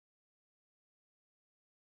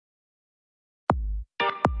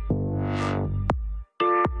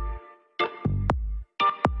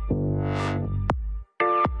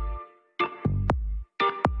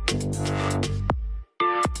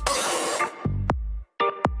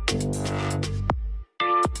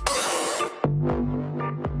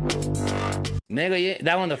Nigga, yeah,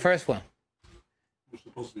 that one the first one. We're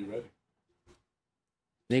supposed to be ready.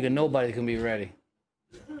 Nigga, nobody can be ready.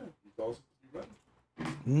 Yeah, you're also supposed to be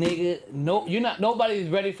ready. Nigga, no, you're not. Nobody's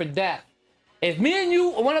ready for death. If me and you,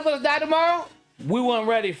 one of us die tomorrow, we weren't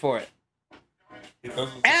ready for it. It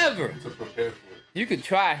doesn't Ever. to prepare for it. You could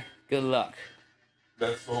try. Good luck.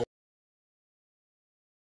 That's all.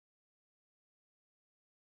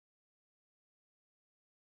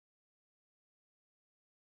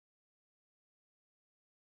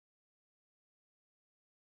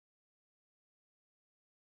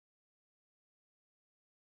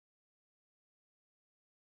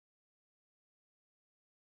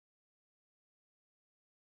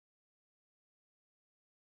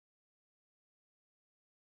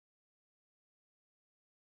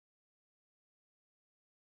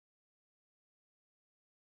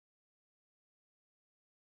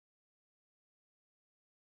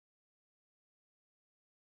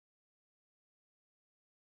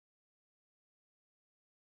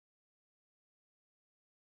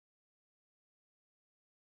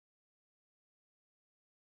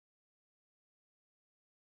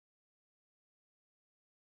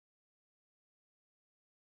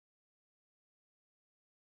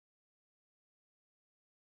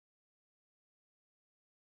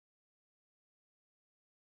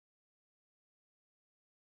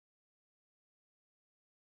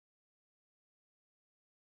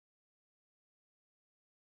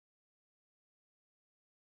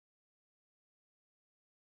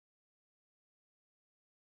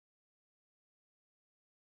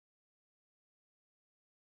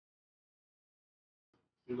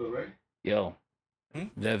 LERAY? Yo,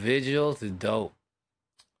 the visuals is dope.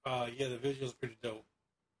 Yeah, the visual's pretty dope.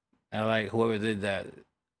 I like whoever did that.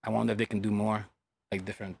 I wonder if they can do more, like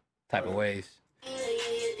different type of ways.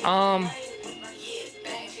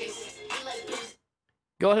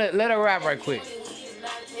 Go ahead, let her rap right quick.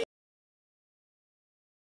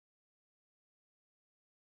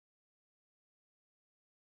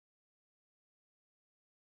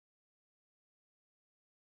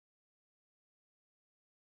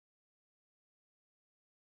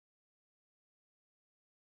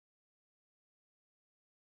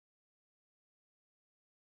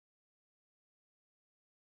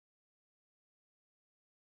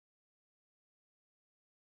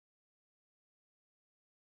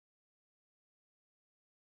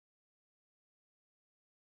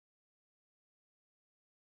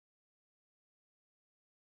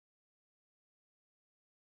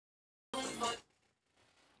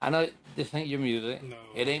 I know this ain't your music. No.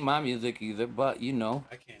 It ain't my music either, but you know.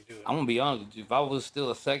 I can't do it. I'm gonna be honest with you. If I was still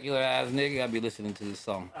a secular ass nigga, I'd be listening to this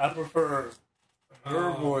song. I prefer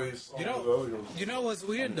her voice you over know, the other girl's. You know what's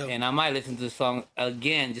weird though? And I might listen to the song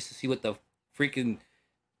again just to see what the freaking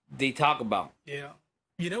they talk about. Yeah.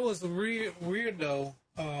 You know what's weird though?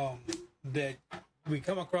 That we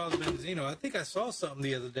come across Benzino. I think I saw something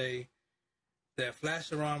the other day that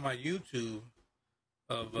flashed around my YouTube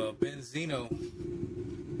of Benzino.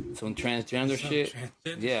 Some transgender shit.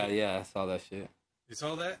 Transgender shit. Yeah, I saw that shit. You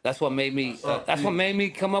saw that? That's what made me. That's what made me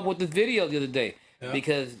come up with this video the other day, Yeah.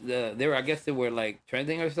 because they were, I guess they were like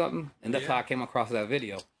trending or something, and that's how I came across that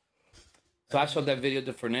video. So I showed that video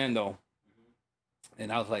to Fernando,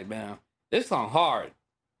 and I was like, man, this song hard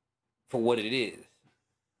for what it is.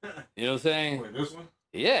 You know what I'm saying? Wait, this one?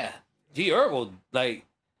 Yeah, G Herbo, like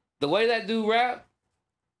the way that dude rap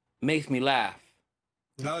makes me laugh.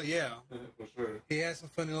 No, yeah. For sure. He has some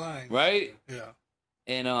funny lines. Right? Yeah.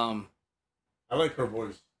 And I like her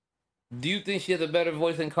voice. do you think she has a better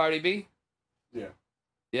voice than Cardi B? Yeah.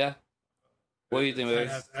 Yeah? What do you think, baby?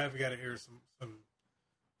 I've got to hear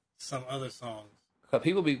some other songs. Cause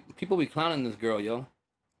people be clowning this girl, yo.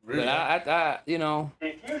 Really? But I you know,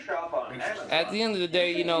 If you shop on Amazon, at the end of the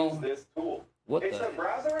day, you know, use this tool. what It's the? a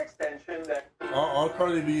browser extension that All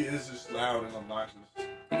Cardi B is just loud and obnoxious. You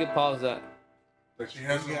can pause that. Like, she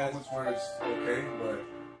has some moments where it's okay, but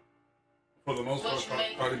for the most part,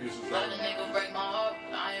 Cardi B is just loud. Let a nigga break my heart,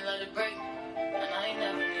 I ain't let it break. And I ain't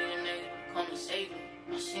never need a nigga to come and save me.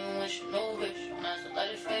 I seen what you know, bitch, when I said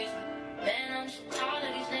let it face me. Man, I'm so tired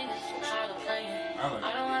of these niggas, so tired of playing. I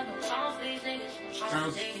don't have no time for these niggas, I'm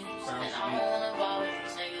trying to dig it. And I don't wanna vibe with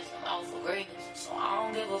these niggas, I'm out for greatness. So I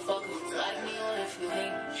don't give a fuck if you like me or if you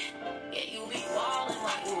hate me. Yeah, you be wildin'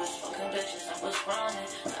 like you was fucking bitches, I was grinding.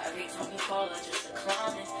 Every time you call, I just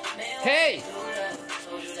declining. Man, Hey! do that.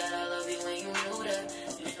 Told you that I love you when you knew that.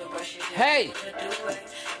 You should brush your Hey!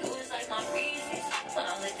 You was like my Reese's. When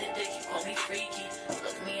I licked the dick, you call me freaky.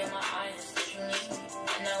 Look me in my eyes, that you need me.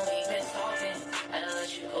 And now we ain't been talking. Had to let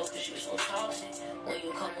you go cause you so toxic. When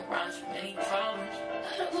you come around, too many problems.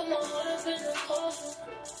 Had to put my heart up in the coffin.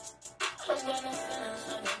 I'm gonna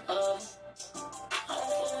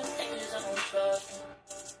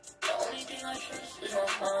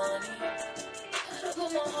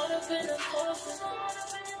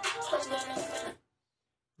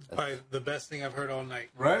Probably the best thing I've heard all night.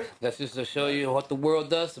 Right? That's just to show you what the world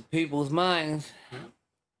does to people's minds.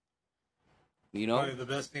 You know? Probably the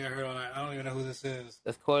best thing I heard all night. I don't even know who this is.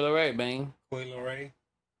 That's Coileray, man. Coileray.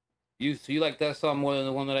 So you like that song more than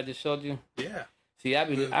the one that I just showed you? Yeah. See, I'd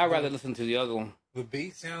rather listen to the other one. The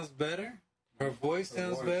beat sounds better. Her voice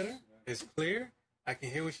sounds better. It's clear. I can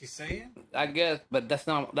hear what she's saying. I guess, but that's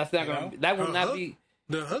not gonna. That will not be.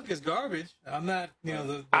 The hook is garbage. I'm not. You know,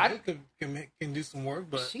 the hook can do some work,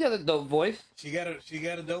 but she got a dope voice. She got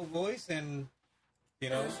a dope voice, and you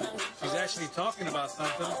know, she's actually talking about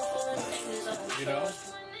something. You know.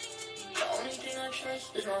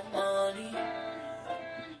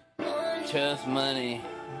 Trust money.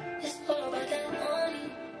 It's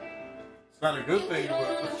not a good thing,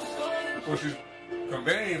 but what she's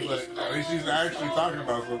conveying, but at least she's actually talking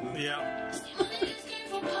about something. Yeah.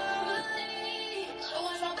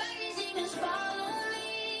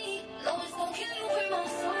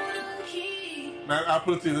 Now, I'll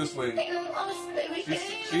put it to you this way.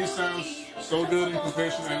 She sounds so good in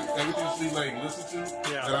comparison to everything she like listen to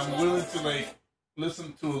that I'm willing to like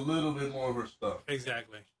listen to a little bit more of her stuff.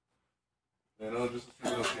 Exactly. You know, just to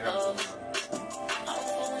see what she has.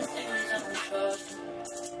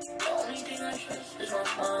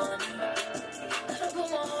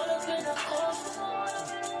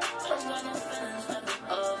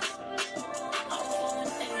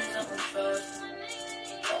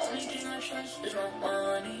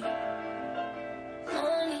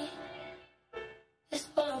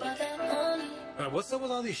 What's up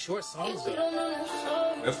with all these short songs though?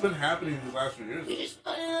 That's been happening these last few years.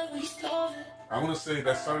 I want to say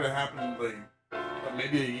that started happening like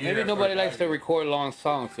maybe a year. Maybe nobody likes to record long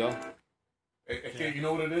songs, yo. You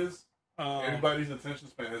know what it is? Everybody's attention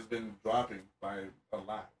span has been dropping by a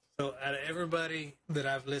lot. So out of everybody that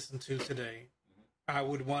I've listened to today, I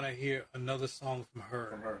would want to hear another song from her.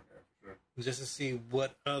 From her, yeah, for sure. Just to see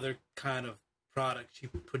what other kind of product she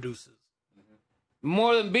produces.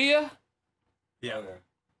 More than Bia? Yeah. Oh, yeah.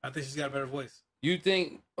 I think she's got a better voice. You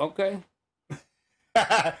think? Okay.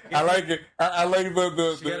 I like it. I like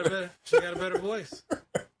the she got a better voice.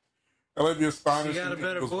 I like the astonishing. She got a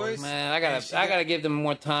better voice. Man, I gotta give them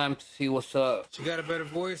more time to see what's up. She got a better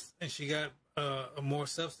voice, and she got a more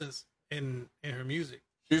substance in her music.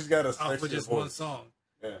 She's got a off of just voice. one song.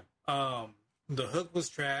 Yeah. The hook was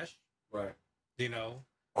trash. Right. You know.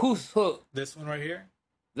 Whose hook? This one right here.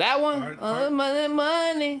 That one?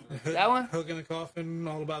 Money. That one? Hook in the coffin,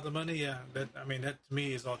 all about the money. Yeah. That to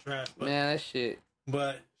me is all trash. But, man, that shit.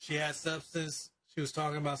 But she had substance. She was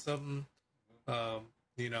talking about something.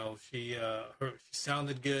 You know, she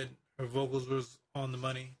sounded good. Her vocals was on the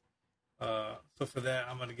money. So for that,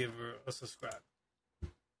 I'm gonna give her a subscribe.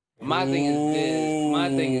 My thing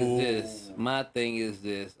is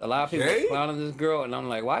this. A lot of people are clowning this girl, and I'm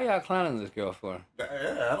like, why y'all clowning this girl for? Yeah,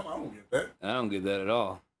 I don't get that. I don't get that at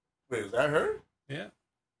all. Wait, is that her? Yeah.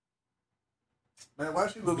 Man, why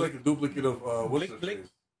she look like a duplicate of what's her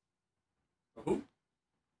face? Who?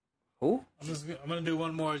 Who? I'm gonna do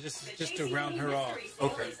one more just to round her off.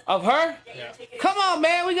 Okay. Of her? Yeah. Come on,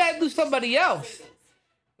 man. We gotta do somebody else.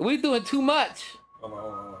 We doing too much. Hold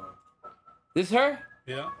on. This her?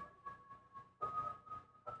 Yeah.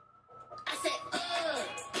 I said,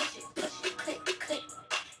 push it, click, click.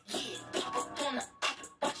 Yeah, pop up on the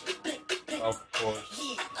watch it, click, click. Of course.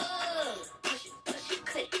 Yeah, push it,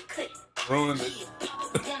 click, click. Ruined it. Yeah,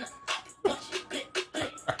 pop up on the watch it, click,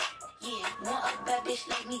 click. Yeah, want a bad bitch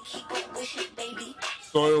like me, keep on wishing, baby.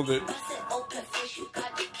 Soiled it. I said, open fish, you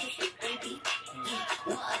got to kiss it, baby. Yeah,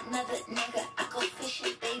 want another nigga, I go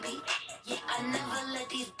fishing, baby. Yeah, I never let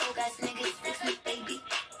these broke ass niggas fix me, baby.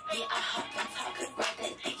 Yeah, I hop on top and ride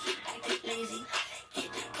that dick, he acted lazy.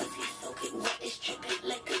 Yeah, that pussy soaking wet, it's dripping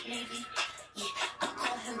like a navy. Yeah, I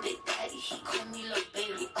call him Big Daddy, he call me Lil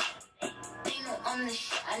Baby. They know I'm the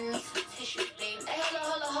shit, I need some tissue, baby. Hey,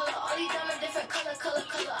 holla, all these diamonds different color.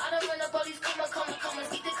 I done run up all these commas.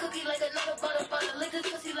 Eat the cookie like another butter. Lick this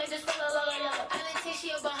pussy like this, la. I didn't take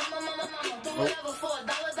shit about mama. Do whatever for $1.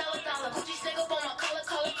 Gucci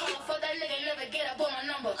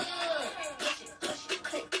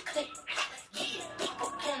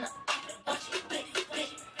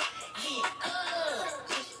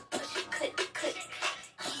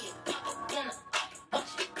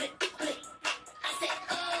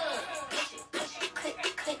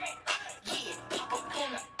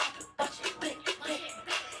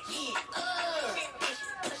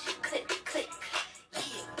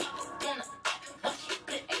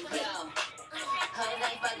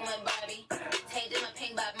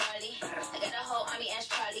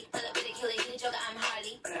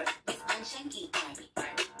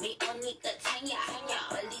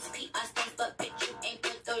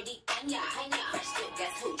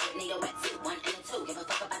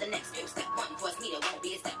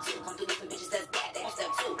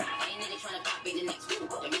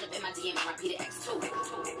name, RIP to X2.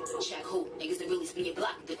 Check who? Niggas that really spin your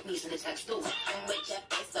block, the police in the text too. I'm with Jeff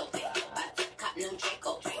Bezos, about to cop no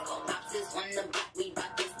Draco. Ops is on the block, we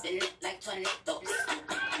bout to spin it like tornadoes.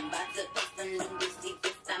 I'm about to put some new receipts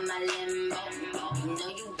inside my limbo. You know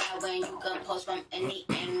you bad when you can post from any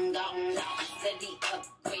angle. Steady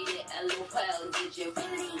upgraded, LOL, did you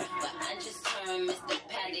really? But I just turned Mr.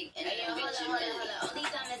 Paddock and Richard Mille. All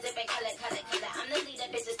these diamonds different color. I'm the leader,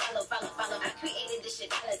 bitches follow. I created this shit,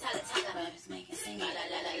 tala. Rappers making sing la la.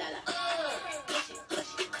 Push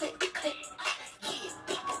it, click. Yeah,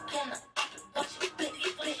 people can push it, click.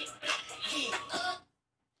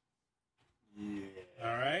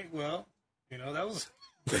 All right, well, you know, that was...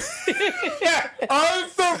 Unsubscribe!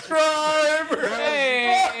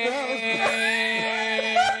 That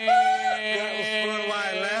was fun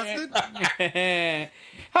while it lasted.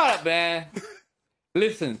 Hold up, man.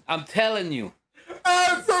 Listen, I'm telling you.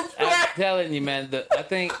 Unsubscribe! I'm telling you, man. I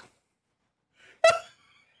think...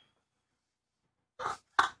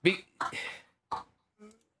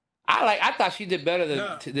 I thought she did better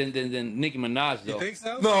than Nicki Minaj, though. You think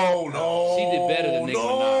so? No. She did better than Nicki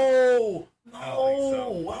Minaj. No.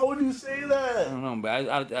 Why would you say that? I don't know, but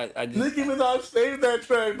I just... Nicki Minaj saved that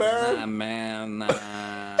track, man.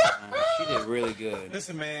 Nah. She did really good.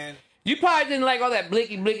 Listen, man. You probably didn't like all that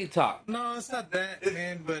blicky talk. No, it's not that,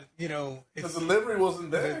 man, but, you know... The delivery wasn't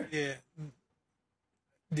there.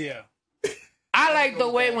 Yeah. I like the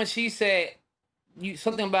way when she said...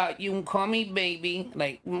 something about you can call me baby,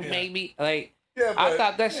 maybe, like. Yeah, I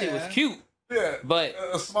thought that shit was cute. Yeah, but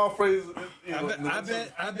a small phrase.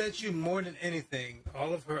 I bet you more than anything,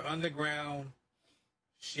 all of her underground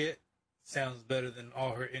shit sounds better than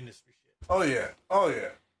all her industry shit. Oh yeah.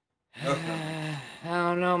 I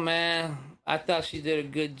don't know, man. I thought she did a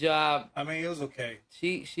good job. I mean, it was okay.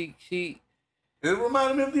 She. It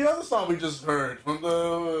reminded me of the other song we just heard from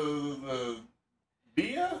the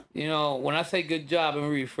Bia? You know, when I say good job, I'm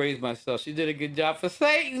going to rephrase myself. She did a good job for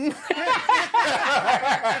Satan. You did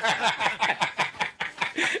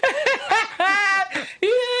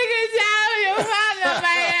a good job with your father,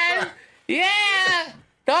 man. Yeah.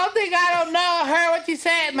 Don't think I don't know. Heard what you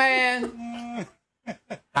said, man.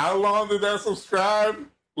 How long did that subscribe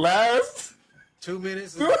last? 2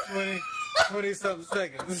 minutes and 20-something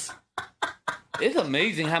seconds. It's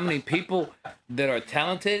amazing how many people that are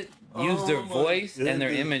talented use their voice and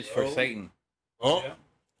their image for Satan. Yeah.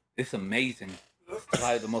 It's amazing. It's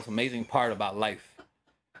probably the most amazing part about life.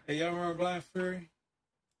 Hey, y'all remember Blind Fury?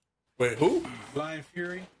 Wait, who? Blind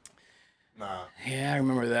Fury? Nah. Yeah, I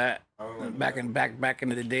remember that. Back in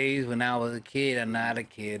the days when I was a kid. I'm not a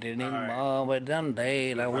kid anymore, but them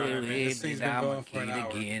days I will be I'm a kid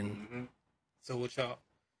again. Mm-hmm. So what y'all?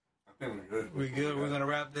 I think we're good. We good? We're gonna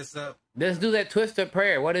wrap this up. Let's do that twisted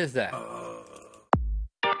prayer. What is that?